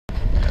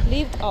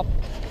lived up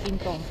in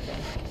Dompe.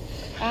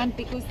 And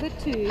because the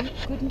two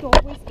couldn't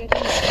always get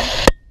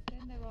along,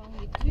 then there are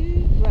only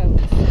two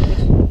roads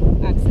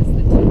which access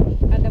the two.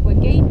 And there were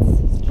gates,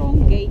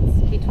 strong gates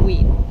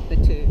between the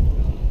two.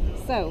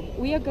 So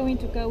we are going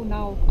to go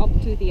now up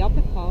to the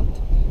upper part.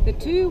 The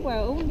two were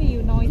only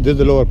united. This is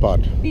the lower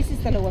part. This is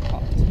the lower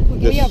part.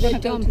 This We are going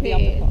to go to the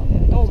upper part.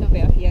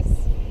 Dompe, yes.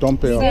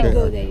 Dompe, So- okay.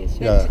 Go there, yes.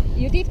 Yeah,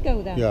 You did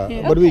go there? yeah.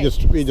 Yeah. But we Okay.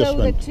 just So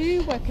went. the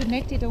two were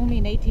connected only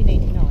in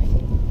 1889.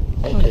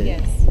 Okay.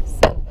 Yes.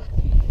 So,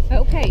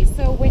 okay.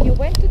 So when you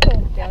went to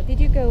Dompe, did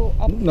you go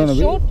up No, the no,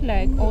 short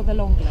leg or the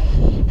long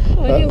leg?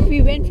 Oh, no,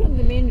 we went from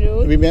the main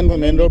road. We went from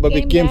the main road, but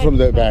we came from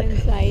the back,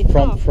 inside.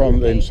 from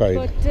the Okay. inside.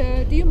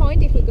 But do you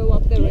mind if we go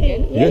up there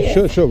again? Yeah.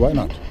 Yeah, sure, why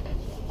not?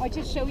 I'll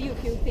just show you a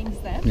few things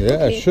there.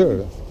 Yeah, Okay.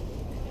 sure.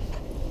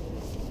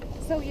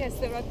 So yes,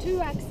 there are two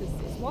accesses.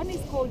 One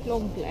is called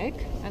long leg,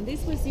 and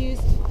this was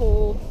used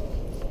for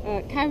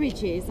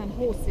carriages and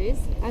horses,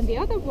 and the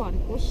other one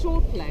was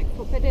short leg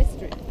for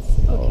pedestrians.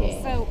 Okay.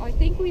 So I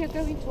think we are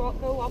going to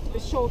go up the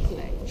short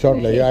leg. Short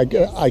leg.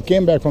 Yeah, I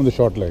came back from the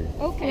short leg.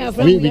 Okay. Yeah, so-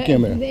 from We the,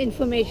 came here. the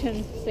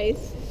information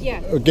place.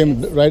 yeah. We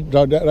came right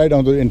down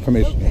to the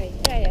information. Okay.